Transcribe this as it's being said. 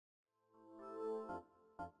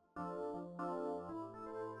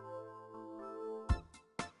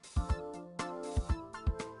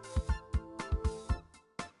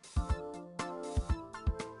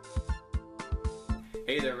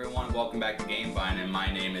Hey there everyone, welcome back to Gamevine, and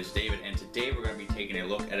my name is David, and today we're going to be taking a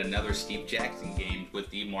look at another Steve Jackson game with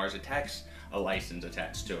the Mars Attacks license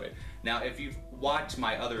attached to it. Now if you've watched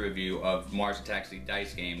my other review of Mars Attacks, the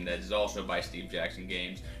dice game that is also by Steve Jackson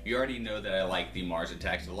Games, you already know that I like the Mars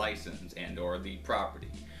Attacks license and or the property.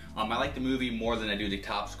 I like the movie more than I do the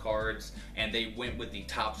Topps cards, and they went with the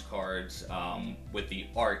Topps cards with the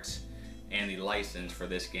art and the license for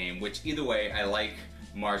this game, which either way I like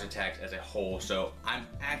Mars Attacks as a whole, so I'm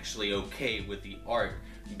actually okay with the art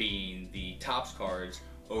being the Topps cards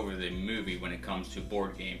over the movie when it comes to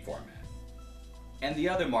board game format. And the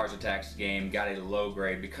other Mars Attacks game got a low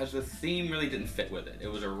grade because the theme really didn't fit with it.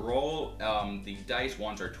 It was a roll the dice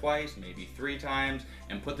once or twice, maybe 3 times,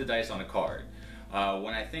 and put the dice on a card.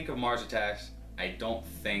 When I think of Mars Attacks, I don't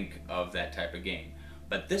think of that type of game.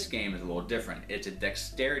 But this game is a little different. It's a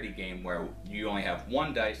dexterity game where you only have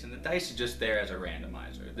one dice and the dice is just there as a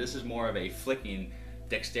randomizer. This is more of a flicking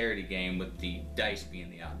dexterity game with the dice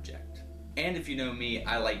being the object. And if you know me,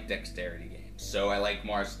 I like dexterity games. So I like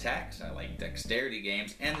Mars Attacks, I like dexterity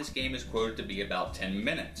games, and this game is quoted to be about 10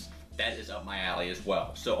 minutes. That is up my alley as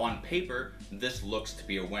well. So on paper, this looks to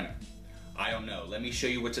be a winner. I don't know, let me show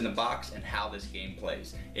you what's in the box and how this game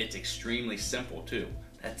plays. It's extremely simple too.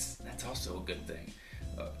 That's also a good thing.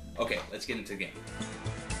 Okay, let's get into the game.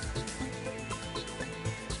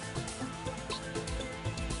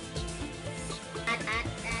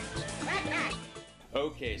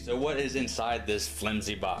 Okay, so what is inside this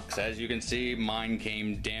flimsy box? As you can see, mine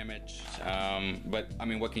came damaged, but I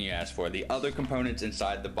mean, what can you ask for? The other components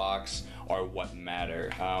inside the box are what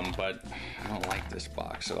matter, but I don't like this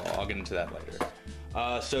box, so I'll get into that later.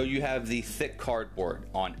 So you have the thick cardboard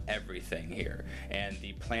on everything here, and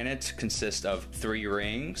the planets consist of 3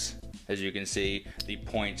 rings. As you can see, the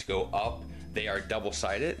points go up. They are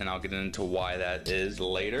double-sided, and I'll get into why that is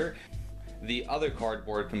later. The other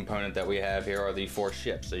cardboard component that we have here are the 4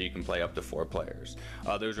 ships, so you can play up to 4 players.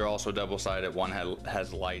 Those are also double-sided. One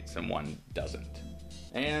has lights and one doesn't.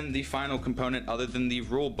 And the final component, other than the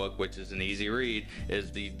rule book, which is an easy read,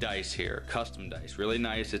 is the dice here. Custom dice. Really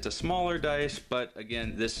nice. It's a smaller dice, but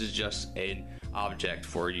again, this is just an object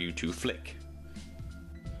for you to flick.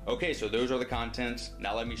 Okay, so those are the contents.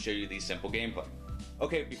 Now let me show you the simple gameplay.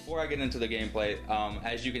 Okay, before I get into the gameplay,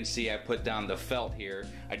 as you can see, I put down the felt here.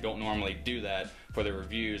 I don't normally do that for the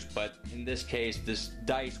reviews, but in this case, this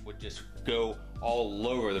dice would just go all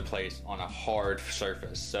over the place on a hard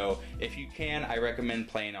surface. So if you can, I recommend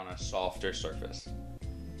playing on a softer surface.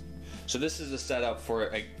 So this is a setup for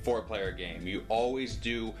a 4-player game. You always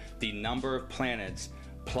do the number of planets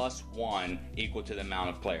plus 1 equal to the amount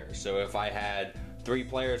of players. So if I had 3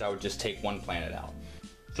 players, I would just take 1 planet out.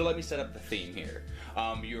 So let me set up the theme here.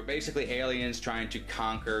 You're basically aliens trying to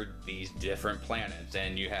conquer these different planets,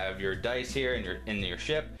 and you have your dice here and in your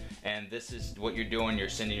ship, and this is what you're doing. You're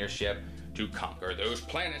sending your ship to conquer those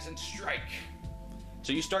planets and strike.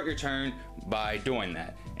 So you start your turn by doing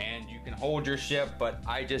that, and you can hold your ship, but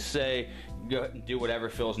I just say go do whatever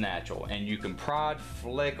feels natural, and you can prod,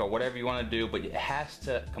 flick, or whatever you want to do, but it has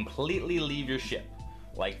to completely leave your ship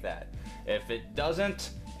like that. If it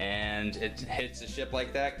doesn't, and it hits the ship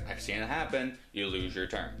like that, I've seen it happen, you lose your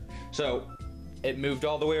turn. So it moved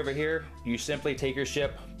all the way over here. You simply take your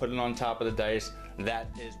ship, put it on top of the dice. That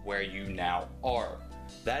is where you now are.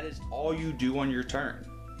 That is all you do on your turn.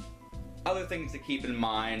 Other things to keep in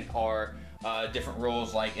mind are different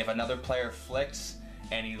rules, like if another player flicks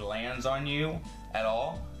and he lands on you at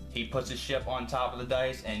all, he puts his ship on top of the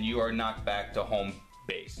dice and you are knocked back to home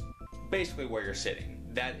base. Basically where you're sitting.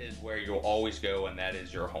 That is where you'll always go, and that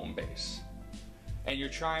is your home base. And you're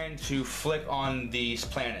trying to flick on these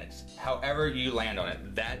planets. However you land on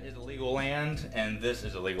it, that is a legal land, and this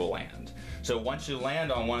is a legal land. So once you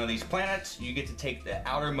land on one of these planets, you get to take the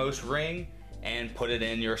outermost ring and put it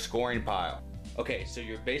in your scoring pile. Okay, so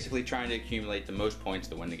you're basically trying to accumulate the most points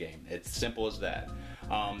to win the game. It's simple as that.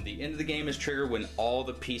 The end of the game is triggered when all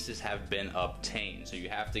the pieces have been obtained, so you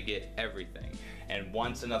have to get everything. And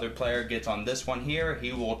once another player gets on this one here,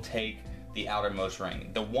 he will take the outermost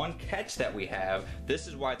ring. The one catch that we have, this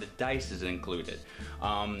is why the dice is included.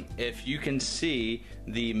 If you can see,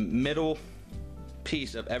 the middle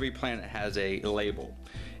piece of every planet has a label.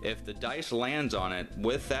 If the dice lands on it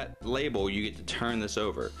with that label, you get to turn this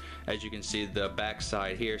over. As you can see, the back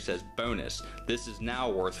side here says bonus. This is now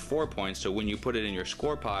worth 4 points, so when you put it in your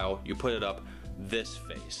score pile, you put it up this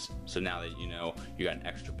face. So now that you know, you got an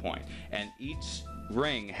extra point. And each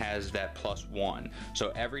ring has that +1.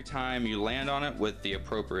 So every time you land on it with the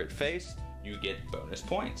appropriate face, you get bonus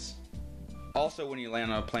points. Also, when you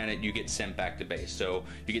land on a planet, you get sent back to base. So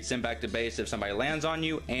you get sent back to base if somebody lands on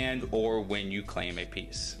you and or when you claim a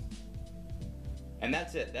piece. And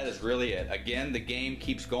that's it. That is really it. Again, the game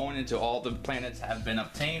keeps going until all the planets have been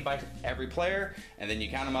obtained by every player, and then you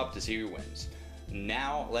count them up to see who wins.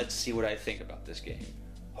 Now, let's see what I think about this game.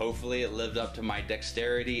 Hopefully, it lived up to my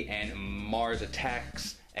Dexterity and Mars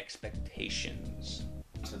Attacks expectations.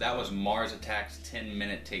 So that was Mars Attacks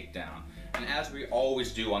 10-minute takedown. And as we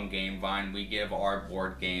always do on GameVine, we give our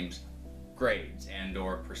board games grades and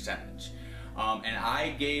or percentage. And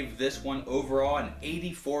I gave this one overall an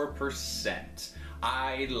 84%.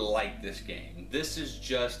 I like this game. This is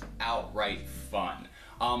just outright fun.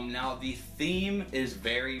 Now the theme is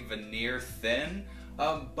very veneer thin,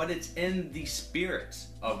 but it's in the spirit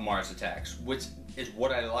of Mars Attacks, which is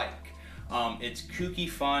what I like. It's kooky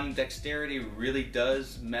fun. Dexterity really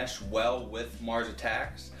does mesh well with Mars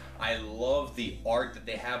Attacks. I love the art that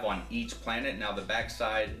they have on each planet. Now the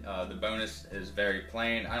backside, the bonus is very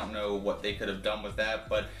plain. I don't know what they could have done with that,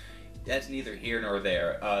 but that's neither here nor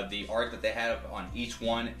there. The art that they have on each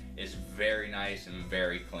one is very nice and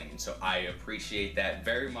very clean. So I appreciate that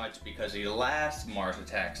very much because the last Mars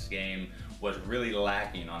Attacks game was really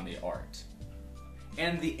lacking on the art.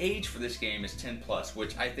 And the age for this game is 10 plus,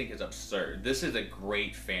 which I think is absurd. This is a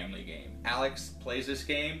great family game. Alex plays this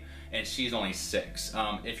game and she's only 6.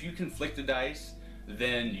 If you can flick the dice,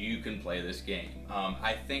 then you can play this game.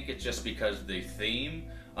 I think it's just because of the theme,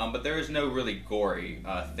 but there is no really gory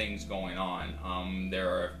things going on. There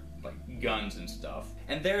are like guns and stuff.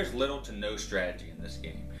 And there's little to no strategy in this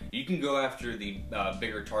game. You can go after the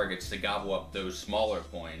bigger targets to gobble up those smaller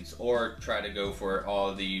coins, or try to go for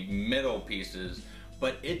all the middle pieces,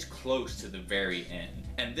 but it's close to the very end.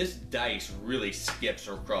 And this dice really skips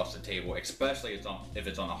across the table, especially if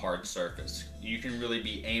it's on a hard surface. You can really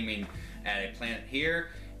be aiming at a planet here,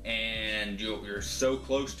 and you're so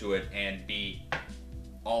close to it and be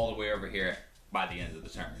all the way over here by the end of the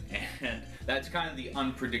turn. And that's kind of the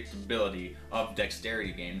unpredictability of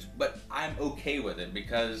Dexterity games, but I'm okay with it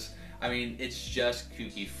because, I mean, it's just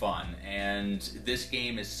kooky fun. And this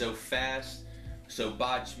game is so fast, so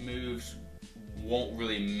botch moves won't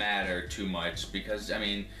really matter too much because, I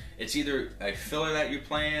mean, it's either a filler that you're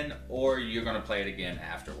playing or you're gonna play it again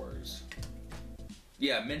afterwards.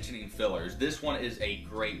 Yeah, mentioning fillers, this one is a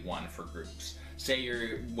great one for groups. Say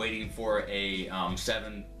you're waiting for a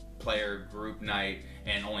 7-player group night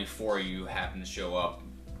and only 4 of you happen to show up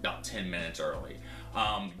about 10 minutes early.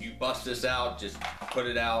 You bust this out, just put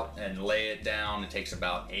it out and lay it down. It takes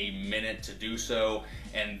about a minute to do so,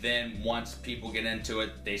 and then once people get into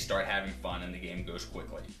it, they start having fun and the game goes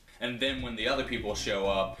quickly. And then when the other people show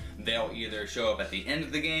up, they'll either show up at the end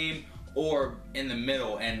of the game or in the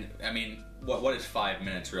middle, and I mean, what is 5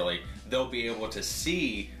 minutes really? They'll be able to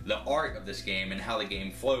see the art of this game and how the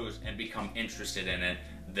game flows and become interested in it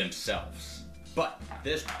themselves. But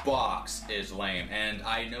this box is lame, and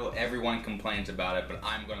I know everyone complains about it, but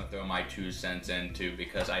I'm gonna throw my 2 cents in too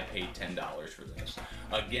because I paid $10 for this.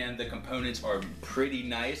 Again, the components are pretty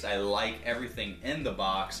nice. I like everything in the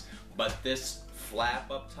box, but this flap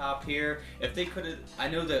up top here, if they could have, I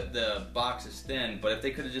know that the box is thin, but if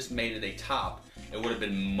they could have just made it a top, it would have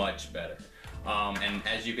been much better. And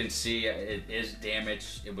as you can see, it is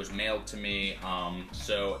damaged. It was mailed to me,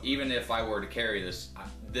 so even if I were to carry this,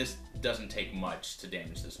 this doesn't take much to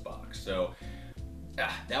damage this box. So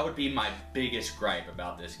that would be my biggest gripe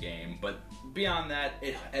about this game. But beyond that,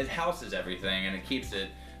 it houses everything and it keeps it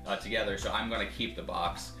together, so I'm gonna keep the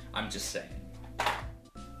box. I'm just saying.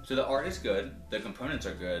 So the art is good, the components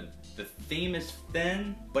are good, the theme is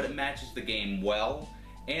thin, but it matches the game well,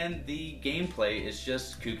 and the gameplay is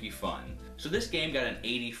just kooky fun. So this game got an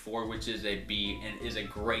 84, which is a B, and is a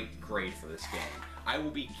great grade for this game. I will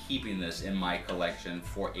be keeping this in my collection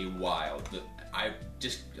for a while.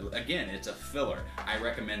 Again, it's a filler. I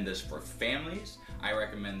recommend this for families. I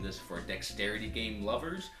recommend this for Dexterity game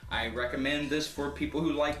lovers. I recommend this for people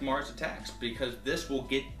who like Mars Attacks because this will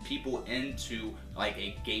get people into like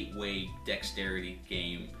a gateway Dexterity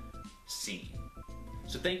game scene.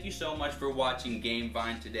 So thank you so much for watching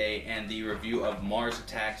GameVine today and the review of Mars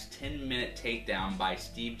Attacks 10-minute takedown by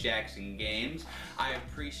Steve Jackson Games. I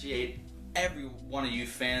appreciate every one of you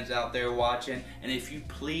fans out there watching, and if you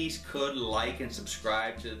please could like and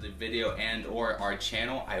subscribe to the video and or our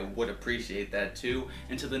channel, I would appreciate that too.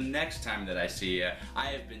 Until the next time that I see you, I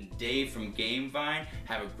have been Dave from GameVine.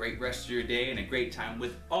 Have a great rest of your day and a great time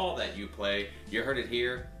with all that you play. You heard it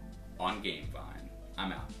here on GameVine.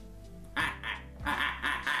 I'm out.